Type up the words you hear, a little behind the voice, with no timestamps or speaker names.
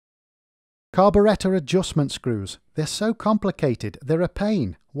Carburetor adjustment screws. They're so complicated, they're a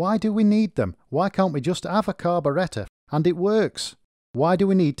pain. Why do we need them? Why can't we just have a carburetor and it works? Why do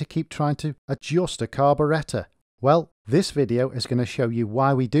we need to keep trying to adjust a carburetor? Well, this video is going to show you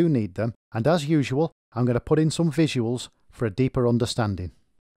why we do need them, and as usual, I'm going to put in some visuals for a deeper understanding.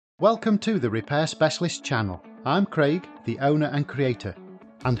 Welcome to the Repair Specialist channel. I'm Craig, the owner and creator,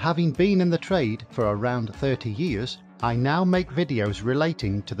 and having been in the trade for around 30 years, I now make videos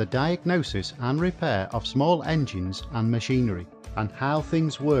relating to the diagnosis and repair of small engines and machinery, and how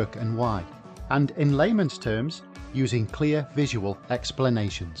things work and why, and in layman's terms, using clear visual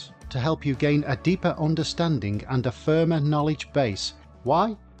explanations to help you gain a deeper understanding and a firmer knowledge base.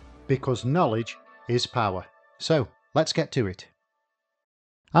 Why? Because knowledge is power. So let's get to it.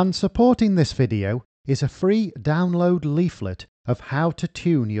 And supporting this video is a free download leaflet of how to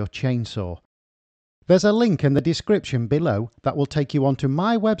tune your chainsaw. There's a link in the description below that will take you onto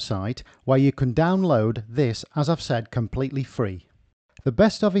my website where you can download this, as I've said, completely free. The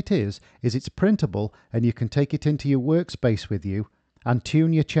best of it is it's printable and you can take it into your workspace with you and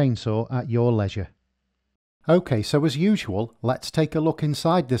tune your chainsaw at your leisure. Okay, so as usual, let's take a look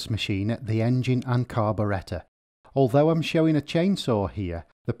inside this machine at the engine and carburetor. Although I'm showing a chainsaw here,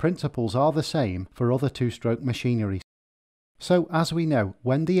 the principles are the same for other two-stroke machinery. So as we know,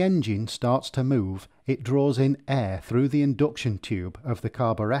 when the engine starts to move, it draws in air through the induction tube of the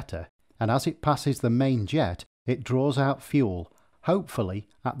carburetor, and as it passes the main jet, it draws out fuel, hopefully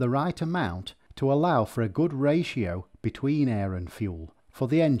at the right amount to allow for a good ratio between air and fuel for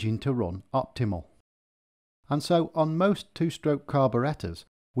the engine to run optimal. And so on most two-stroke carburetors,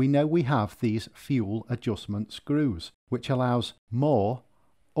 we know we have these fuel adjustment screws, which allows more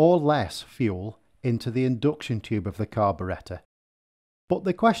or less fuel into the induction tube of the carburetor. But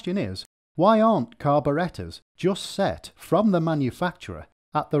the question is, why aren't carburetors just set from the manufacturer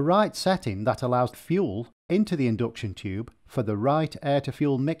at the right setting that allows fuel into the induction tube for the right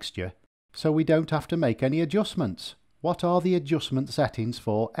air-to-fuel mixture, so we don't have to make any adjustments? What are the adjustment settings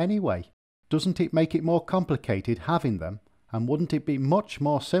for anyway? Doesn't it make it more complicated having them, and wouldn't it be much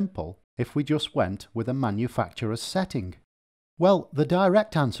more simple if we just went with a manufacturer's setting? Well, the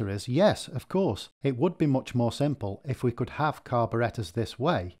direct answer is yes, of course. It would be much more simple if we could have carburetors this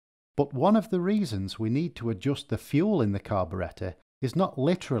way. But one of the reasons we need to adjust the fuel in the carburetor is not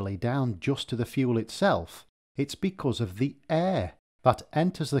literally down just to the fuel itself. It's because of the air that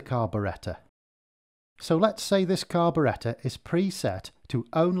enters the carburetor. So let's say this carburetor is preset to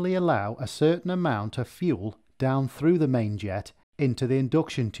only allow a certain amount of fuel down through the main jet into the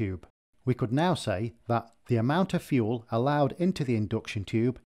induction tube. We could now say that the amount of fuel allowed into the induction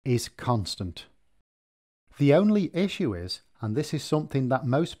tube is constant. The only issue is, and this is something that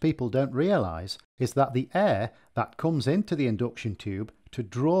most people don't realise, is that the air that comes into the induction tube to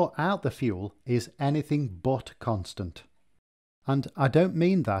draw out the fuel is anything but constant. And I don't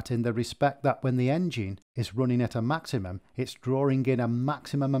mean that in the respect that when the engine is running at a maximum, it's drawing in a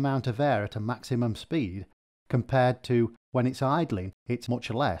maximum amount of air at a maximum speed, compared to when it's idling, it's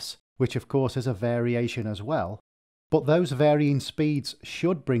much less, which of course is a variation as well. But those varying speeds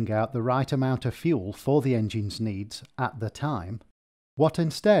should bring out the right amount of fuel for the engine's needs at the time. What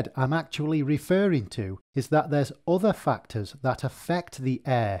instead I'm actually referring to is that there's other factors that affect the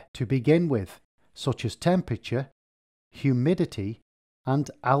air to begin with, such as temperature, humidity, and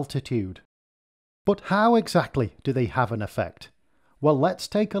altitude. But how exactly do they have an effect? Well, let's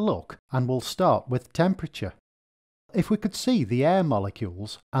take a look, and we'll start with temperature. If we could see the air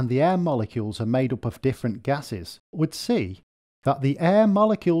molecules, and the air molecules are made up of different gases, we'd see that the air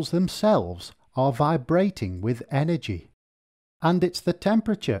molecules themselves are vibrating with energy. And it's the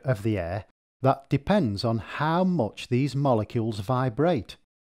temperature of the air that depends on how much these molecules vibrate.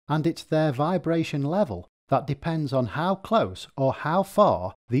 And it's their vibration level that depends on how close or how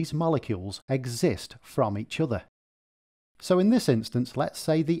far these molecules exist from each other. So in this instance, let's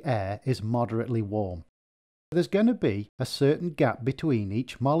say the air is moderately warm. There's going to be a certain gap between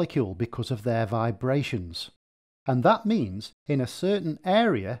each molecule because of their vibrations. And that means in a certain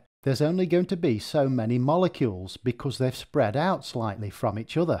area there's only going to be so many molecules because they've spread out slightly from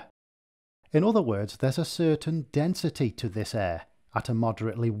each other. In other words, there's a certain density to this air at a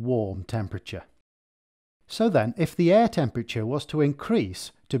moderately warm temperature. So then, if the air temperature was to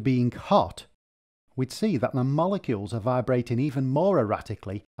increase to being hot, we'd see that the molecules are vibrating even more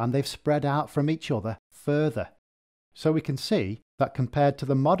erratically and they've spread out from each other further. So we can see that compared to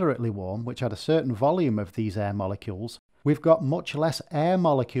the moderately warm, which had a certain volume of these air molecules, we've got much less air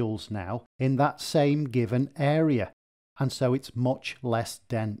molecules now in that same given area, and so it's much less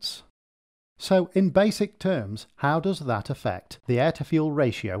dense. So in basic terms, how does that affect the air-to-fuel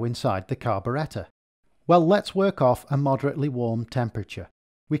ratio inside the carburetor? Well, let's work off a moderately warm temperature.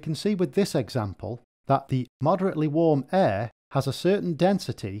 We can see with this example that the moderately warm air has a certain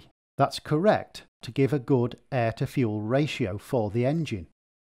density that's correct to give a good air-to-fuel ratio for the engine.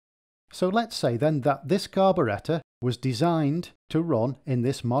 So let's say then that this carburetor was designed to run in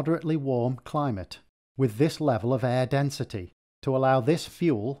this moderately warm climate with this level of air density to allow this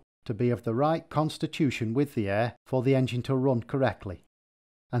fuel to be of the right constitution with the air for the engine to run correctly.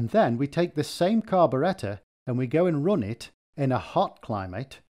 And then we take this same carburetor and we go and run it in a hot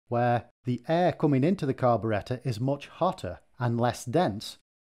climate where the air coming into the carburetor is much hotter and less dense.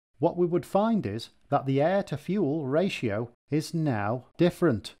 What we would find is that the air-to-fuel ratio is now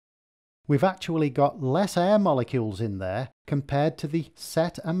different. We've actually got less air molecules in there compared to the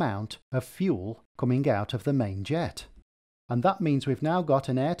set amount of fuel coming out of the main jet. And that means we've now got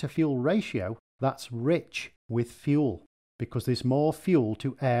an air-to-fuel ratio that's rich with fuel, because there's more fuel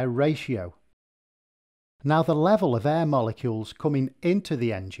to air ratio. Now the level of air molecules coming into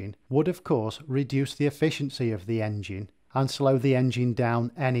the engine would of course reduce the efficiency of the engine and slow the engine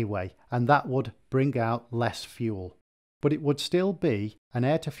down anyway, and that would bring out less fuel. But it would still be an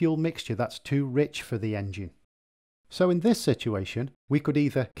air-to-fuel mixture that's too rich for the engine. So in this situation, we could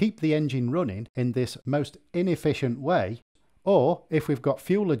either keep the engine running in this most inefficient way, or if we've got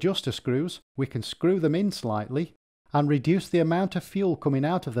fuel adjuster screws, we can screw them in slightly and reduce the amount of fuel coming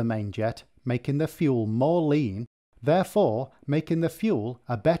out of the main jet, making the fuel more lean, therefore making the fuel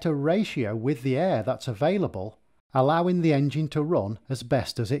a better ratio with the air that's available, allowing the engine to run as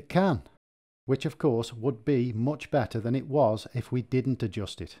best as it can, which of course would be much better than it was if we didn't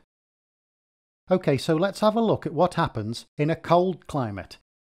adjust it. Okay, so let's have a look at what happens in a cold climate.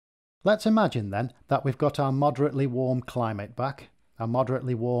 Let's imagine then that we've got our moderately warm climate back, our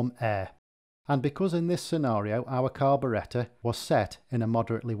moderately warm air. And because in this scenario our carburetor was set in a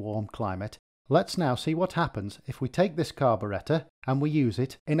moderately warm climate, let's now see what happens if we take this carburetor and we use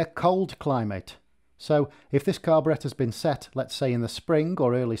it in a cold climate. So if this carburetor's been set, let's say in the spring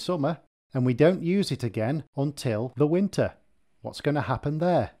or early summer, and we don't use it again until the winter, what's going to happen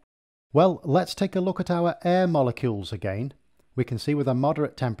there? Well, let's take a look at our air molecules again. We can see with a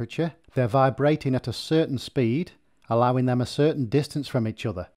moderate temperature, they're vibrating at a certain speed, allowing them a certain distance from each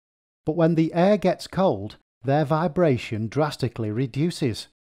other. But when the air gets cold, their vibration drastically reduces.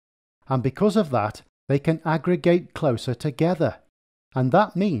 And because of that, they can aggregate closer together. And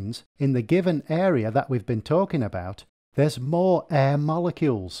that means, in the given area that we've been talking about, there's more air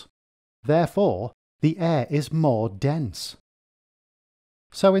molecules. Therefore, the air is more dense.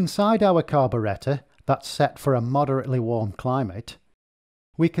 So inside our carburetor, that's set for a moderately warm climate,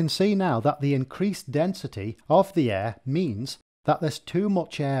 we can see now that the increased density of the air means that there's too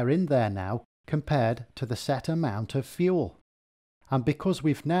much air in there now compared to the set amount of fuel. And because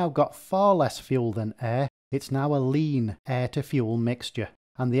we've now got far less fuel than air, it's now a lean air-to-fuel mixture,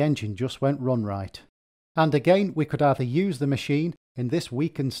 and the engine just won't run right. And again, we could either use the machine in this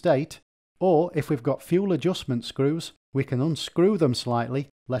weakened state, or if we've got fuel adjustment screws, we can unscrew them slightly,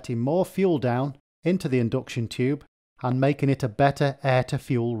 letting more fuel down into the induction tube and making it a better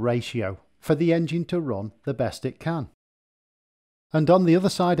air-to-fuel ratio for the engine to run the best it can. And on the other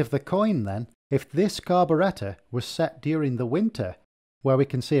side of the coin then, if this carburetor was set during the winter, where we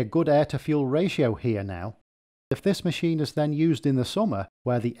can see a good air-to-fuel ratio here now, if this machine is then used in the summer,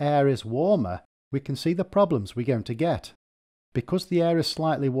 where the air is warmer, we can see the problems we're going to get. Because the air is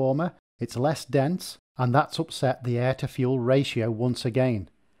slightly warmer, it's less dense, and that's upset the air-to-fuel ratio once again.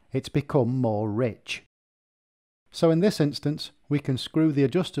 It's become more rich. So in this instance, we can screw the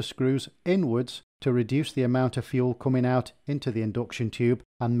adjuster screws inwards to reduce the amount of fuel coming out into the induction tube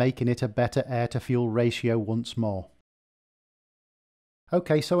and making it a better air-to-fuel ratio once more.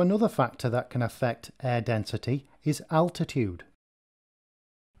 Okay, so another factor that can affect air density is altitude.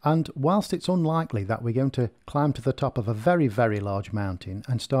 And whilst it's unlikely that we're going to climb to the top of a very, very large mountain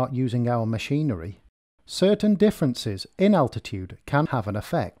and start using our machinery, certain differences in altitude can have an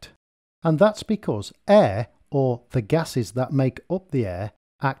effect. And that's because air, or the gases that make up the air,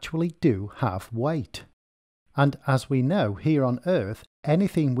 actually do have weight. And as we know here on Earth,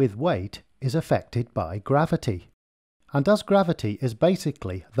 anything with weight is affected by gravity. And as gravity is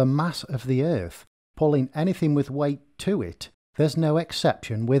basically the mass of the Earth, pulling anything with weight to it, there's no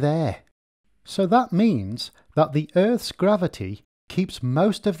exception with air. So that means that the Earth's gravity keeps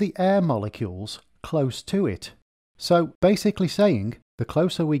most of the air molecules close to it. So basically saying, the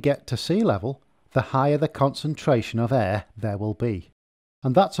closer we get to sea level, the higher the concentration of air there will be.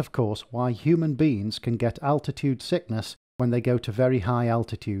 And that's of course why human beings can get altitude sickness when they go to very high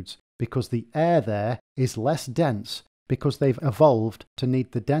altitudes, because the air there is less dense because they've evolved to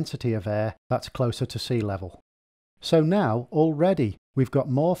need the density of air that's closer to sea level. So now, already, we've got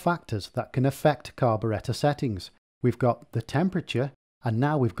more factors that can affect carburetor settings. We've got the temperature, and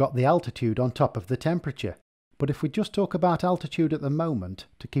now we've got the altitude on top of the temperature. But if we just talk about altitude at the moment,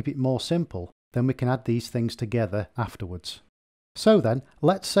 to keep it more simple, then we can add these things together afterwards. So then,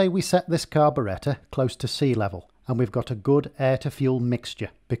 let's say we set this carburetor close to sea level, and we've got a good air-to-fuel mixture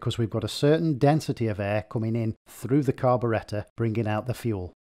because we've got a certain density of air coming in through the carburetor bringing out the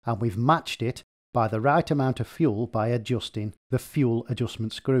fuel, and we've matched it by the right amount of fuel by adjusting the fuel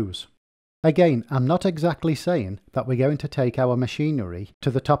adjustment screws. Again, I'm not exactly saying that we're going to take our machinery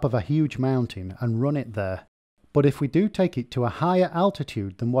to the top of a huge mountain and run it there, but if we do take it to a higher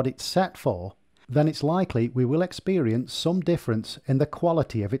altitude than what it's set for, then it's likely we will experience some difference in the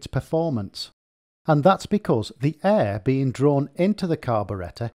quality of its performance. And that's because the air being drawn into the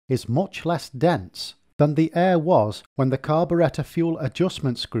carburetor is much less dense than the air was when the carburetor fuel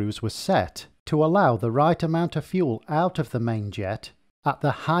adjustment screws were set to allow the right amount of fuel out of the main jet at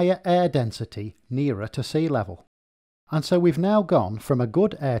the higher air density nearer to sea level. And so we've now gone from a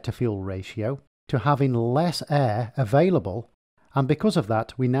good air-to-fuel ratio to having less air available, and because of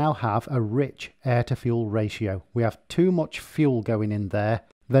that we now have a rich air-to-fuel ratio. We have too much fuel going in there,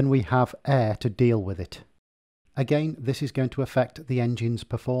 then we have air to deal with it. Again, this is going to affect the engine's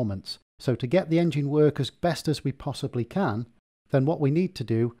performance. So to get the engine work as best as we possibly can, then what we need to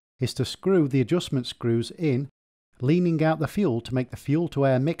do is to screw the adjustment screws in, leaning out the fuel to make the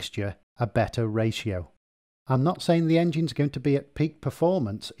fuel-to-air mixture a better ratio. I'm not saying the engine's going to be at peak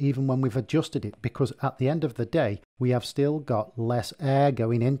performance even when we've adjusted it, because at the end of the day we have still got less air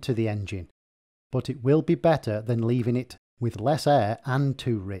going into the engine. But it will be better than leaving it with less air and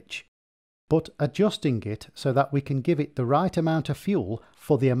too rich. But adjusting it so that we can give it the right amount of fuel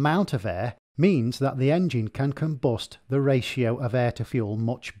for the amount of air means that the engine can combust the ratio of air to fuel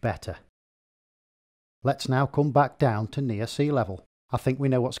much better. Let's now come back down to near sea level. I think we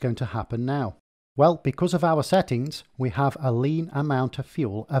know what's going to happen now. Well, because of our settings, we have a lean amount of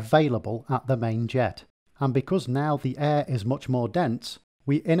fuel available at the main jet. And because now the air is much more dense,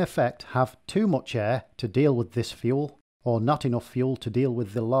 we in effect have too much air to deal with this fuel, or not enough fuel to deal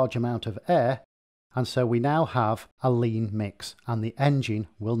with the large amount of air, and so we now have a lean mix, and the engine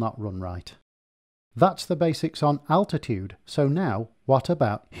will not run right. That's the basics on altitude. So now, what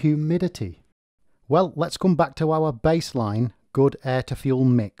about humidity? Well, let's come back to our baseline good air-to-fuel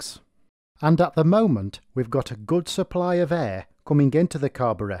mix. And at the moment, we've got a good supply of air coming into the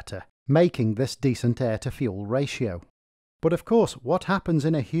carburetor, making this decent air-to-fuel ratio. But of course, what happens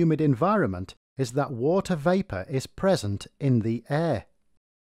in a humid environment is that water vapour is present in the air.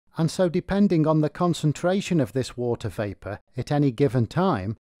 And so depending on the concentration of this water vapour at any given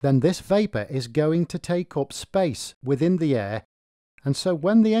time, then this vapour is going to take up space within the air, and so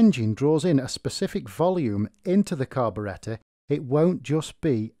when the engine draws in a specific volume into the carburetor, it won't just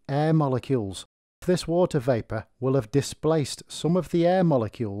be air molecules. This water vapour will have displaced some of the air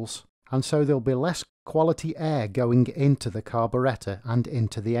molecules, and so there'll be less quality air going into the carburetor and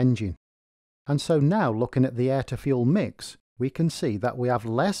into the engine. And so now, looking at the air-to-fuel mix, we can see that we have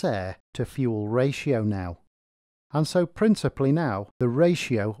less air-to-fuel ratio now. And so principally now, the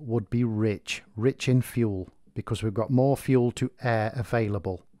ratio would be rich in fuel, because we've got more fuel to air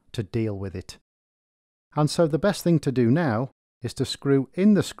available to deal with it. And so the best thing to do now is to screw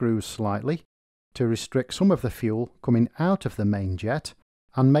in the screws slightly to restrict some of the fuel coming out of the main jet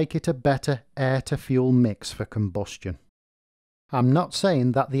and make it a better air-to-fuel mix for combustion. I'm not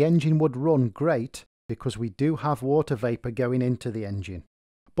saying that the engine would run great, because we do have water vapour going into the engine.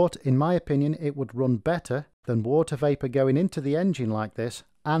 But in my opinion, it would run better than water vapour going into the engine like this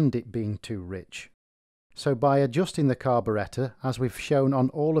and it being too rich. So by adjusting the carburetor, as we've shown on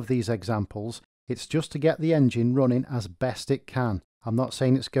all of these examples, it's just to get the engine running as best it can. I'm not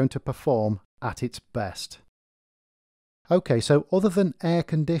saying it's going to perform at its best. Okay, so other than air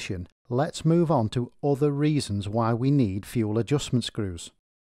condition, let's move on to other reasons why we need fuel adjustment screws.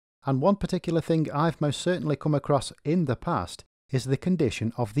 And one particular thing I've most certainly come across in the past is the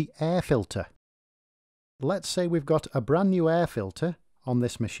condition of the air filter. Let's say we've got a brand new air filter on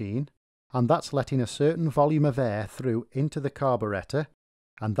this machine, and that's letting a certain volume of air through into the carburetor,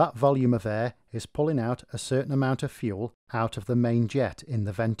 and that volume of air is pulling out a certain amount of fuel out of the main jet in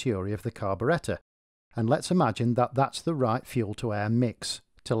the venturi of the carburetor. And let's imagine that that's the right fuel-to-air mix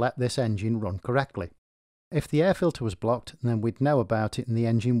to let this engine run correctly. If the air filter was blocked, then we'd know about it and the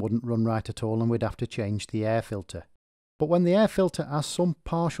engine wouldn't run right at all, and we'd have to change the air filter. But when the air filter has some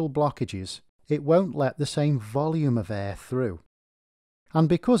partial blockages, it won't let the same volume of air through. And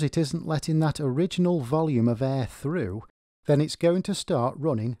because it isn't letting that original volume of air through, then it's going to start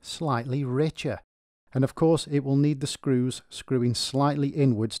running slightly richer. And of course it will need the screws screwing slightly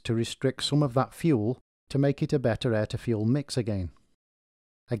inwards to restrict some of that fuel to make it a better air-to-fuel mix again.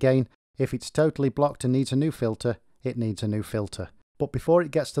 Again, if it's totally blocked and needs a new filter, it needs a new filter. But before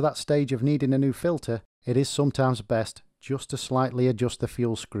it gets to that stage of needing a new filter, it is sometimes best just to slightly adjust the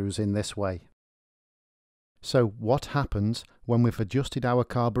fuel screws in this way. So what happens when we've adjusted our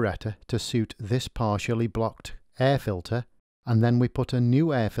carburetor to suit this partially blocked air filter, and then we put a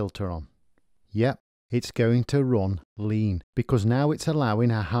new air filter on? Yep, it's going to run lean, because now it's allowing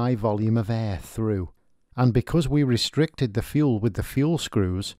a high volume of air through. And because we restricted the fuel with the fuel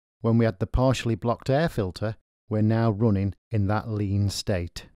screws when we had the partially blocked air filter, we're now running in that lean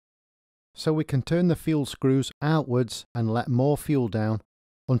state. So we can turn the fuel screws outwards and let more fuel down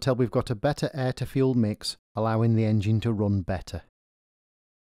until we've got a better air-to-fuel mix, allowing the engine to run better.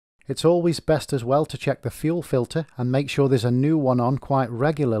 It's always best as well to check the fuel filter and make sure there's a new one on quite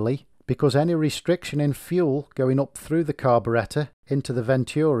regularly, because any restriction in fuel going up through the carburetor into the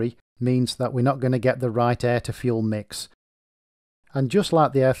venturi means that we're not going to get the right air-to-fuel mix. And just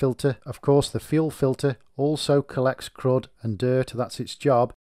like the air filter, of course the fuel filter also collects crud and dirt, that's its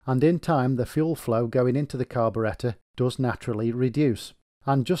job, and in time the fuel flow going into the carburetor does naturally reduce.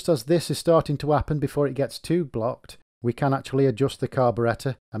 And just as this is starting to happen before it gets too blocked, we can actually adjust the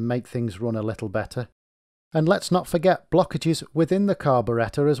carburetor and make things run a little better. And let's not forget blockages within the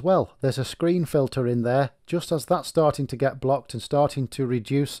carburetor as well. There's a screen filter in there. Just as that's starting to get blocked and starting to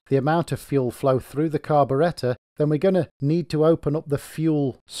reduce the amount of fuel flow through the carburetor, then we're going to need to open up the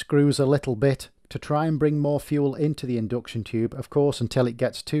fuel screws a little bit to try and bring more fuel into the induction tube, of course, until it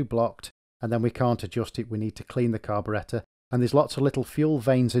gets too blocked, and then we can't adjust it. We need to clean the carburetor. And there's lots of little fuel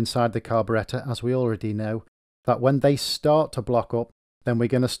veins inside the carburetor, as we already know, that when they start to block up, then we're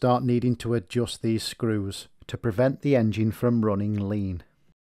going to start needing to adjust these screws to prevent the engine from running lean.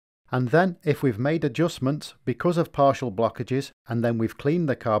 And then, if we've made adjustments because of partial blockages, and then we've cleaned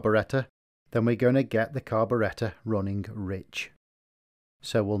the carburetor, then we're going to get the carburetor running rich.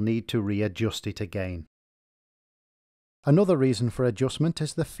 So we'll need to readjust it again. Another reason for adjustment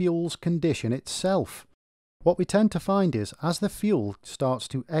is the fuel's condition itself. What we tend to find is, as the fuel starts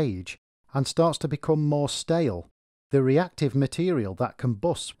to age and starts to become more stale, the reactive material that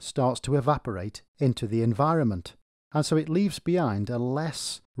combusts starts to evaporate into the environment, and so it leaves behind a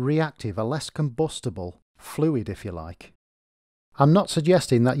less reactive, a less combustible fluid, if you like. I'm not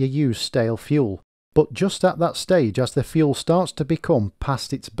suggesting that you use stale fuel, but just at that stage, as the fuel starts to become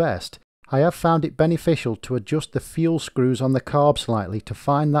past its best, I have found it beneficial to adjust the fuel screws on the carb slightly to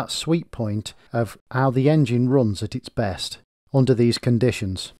find that sweet point of how the engine runs at its best under these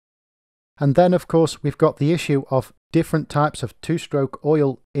conditions. And then of course we've got the issue of different types of two-stroke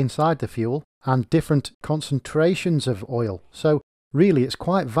oil inside the fuel and different concentrations of oil. So really it's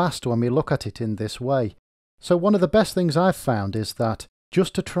quite vast when we look at it in this way. So one of the best things I've found is that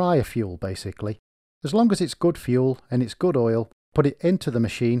just to try a fuel basically, as long as it's good fuel and it's good oil, put it into the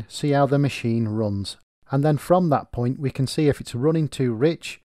machine, see how the machine runs. And then from that point we can see if it's running too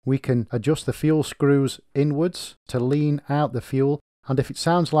rich, we can adjust the fuel screws inwards to lean out the fuel. And if it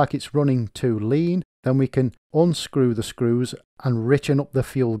sounds like it's running too lean, then we can unscrew the screws and richen up the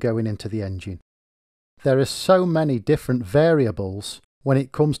fuel going into the engine. There are so many different variables when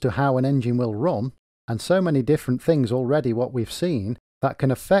it comes to how an engine will run, and so many different things already what we've seen that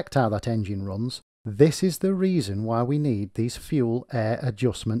can affect how that engine runs. This is the reason why we need these fuel air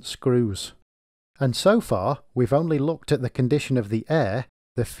adjustment screws. And so far, we've only looked at the condition of the air,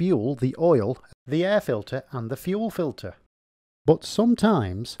 the fuel, the oil, the air filter and the fuel filter. But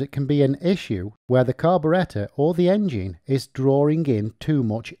sometimes it can be an issue where the carburetor or the engine is drawing in too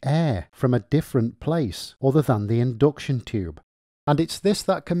much air from a different place other than the induction tube. And it's this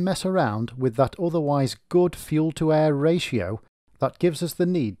that can mess around with that otherwise good fuel-to-air ratio that gives us the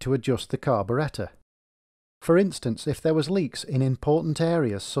need to adjust the carburetor. For instance, if there was leaks in important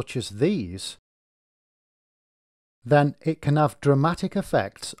areas such as these, then it can have dramatic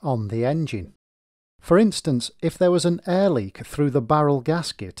effects on the engine. For instance, if there was an air leak through the barrel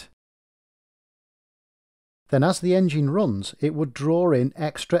gasket, then as the engine runs, it would draw in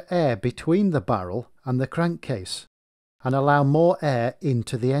extra air between the barrel and the crankcase and allow more air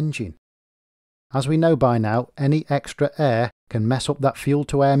into the engine. As we know by now, any extra air can mess up that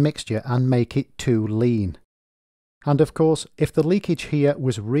fuel-to-air mixture and make it too lean. And of course, if the leakage here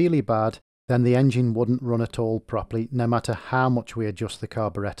was really bad, then the engine wouldn't run at all properly, no matter how much we adjust the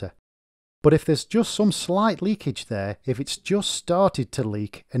carburetor. But if there's just some slight leakage there, if it's just started to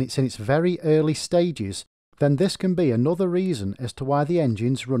leak and it's in its very early stages, then this can be another reason as to why the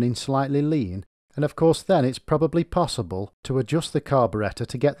engine's running slightly lean, and of course then it's probably possible to adjust the carburetor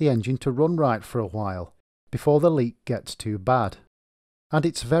to get the engine to run right for a while, before the leak gets too bad. And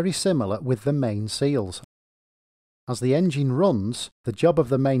it's very similar with the main seals. As the engine runs, the job of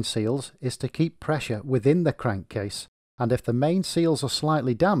the main seals is to keep pressure within the crankcase, and if the main seals are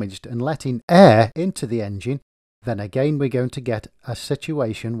slightly damaged and letting air into the engine, then again we're going to get a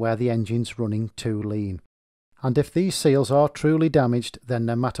situation where the engine's running too lean. And if these seals are truly damaged, then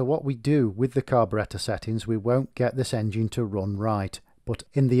no matter what we do with the carburetor settings, we won't get this engine to run right. But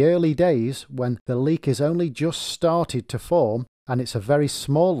in the early days, when the leak is only just started to form, and it's a very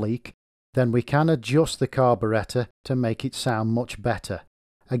small leak, then we can adjust the carburetor to make it sound much better,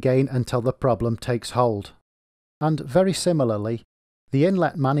 again until the problem takes hold. And very similarly, the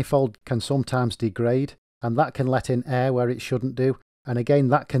inlet manifold can sometimes degrade, and that can let in air where it shouldn't do, and again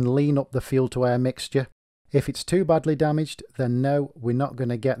that can lean up the fuel to air mixture. If it's too badly damaged, then no, we're not going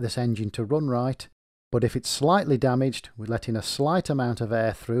to get this engine to run right. But if it's slightly damaged, we're letting a slight amount of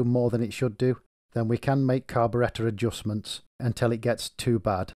air through, more than it should do, then we can make carburetor adjustments until it gets too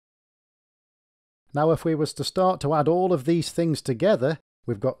bad. Now if we was to start to add all of these things together,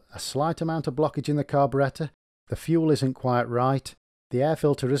 we've got a slight amount of blockage in the carburetor, the fuel isn't quite right, the air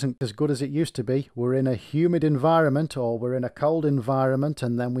filter isn't as good as it used to be, we're in a humid environment or we're in a cold environment,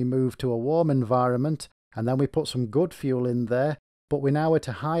 and then we move to a warm environment, and then we put some good fuel in there, but we're now at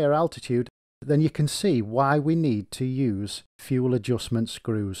a higher altitude, then you can see why we need to use fuel adjustment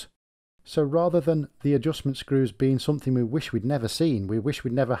screws. So rather than the adjustment screws being something we wish we'd never seen, we wish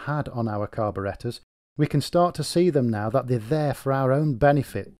we'd never had on our carburetors, we can start to see them now that they're there for our own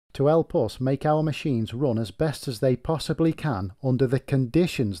benefit, to help us make our machines run as best as they possibly can under the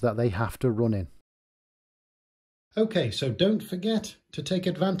conditions that they have to run in. Okay, so don't forget to take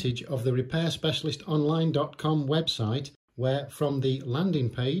advantage of the repairspecialistonline.com website, where from the landing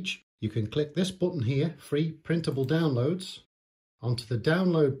page you can click this button here, free printable downloads, onto the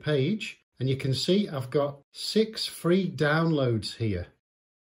download page, and you can see I've got 6 free downloads here.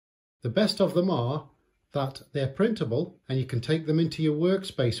 The best of them are that they're printable and you can take them into your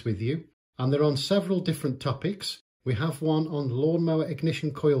workspace with you, and they're on several different topics. We have one on lawnmower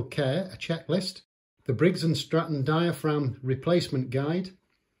ignition coil care, a checklist, the Briggs & Stratton diaphragm replacement guide,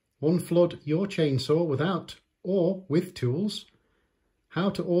 unflood your chainsaw without or with tools, how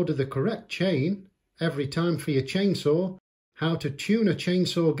to order the correct chain every time for your chainsaw, how to tune a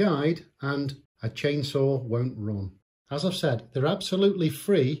chainsaw guide, and a chainsaw won't run. As I've said, they're absolutely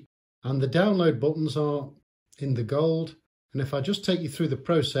free, and the download buttons are in the gold. And if I just take you through the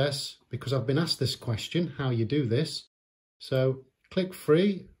process, because I've been asked this question, how you do this. So click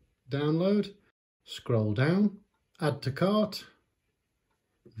free, download, scroll down, add to cart,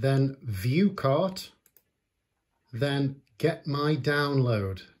 then view cart, then get my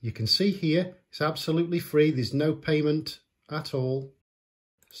download. You can see here it's absolutely free, there's no payment at all.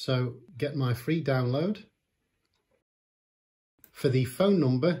 So get my free download. For the phone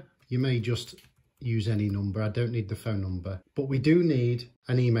number, you may just use any number, I don't need the phone number, but we do need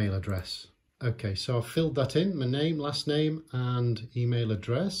an email address. Okay, so I've filled that in, my name, last name and email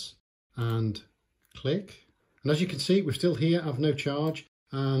address, and click. And as you can see, we're still here, I've no charge,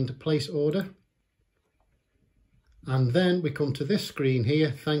 and place order. And then we come to this screen here,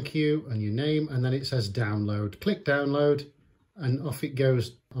 thank you, and your name, and then it says download. Click download, and off it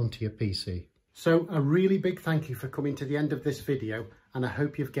goes onto your PC. So a really big thank you for coming to the end of this video, and I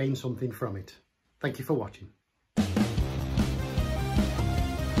hope you've gained something from it. Thank you for watching.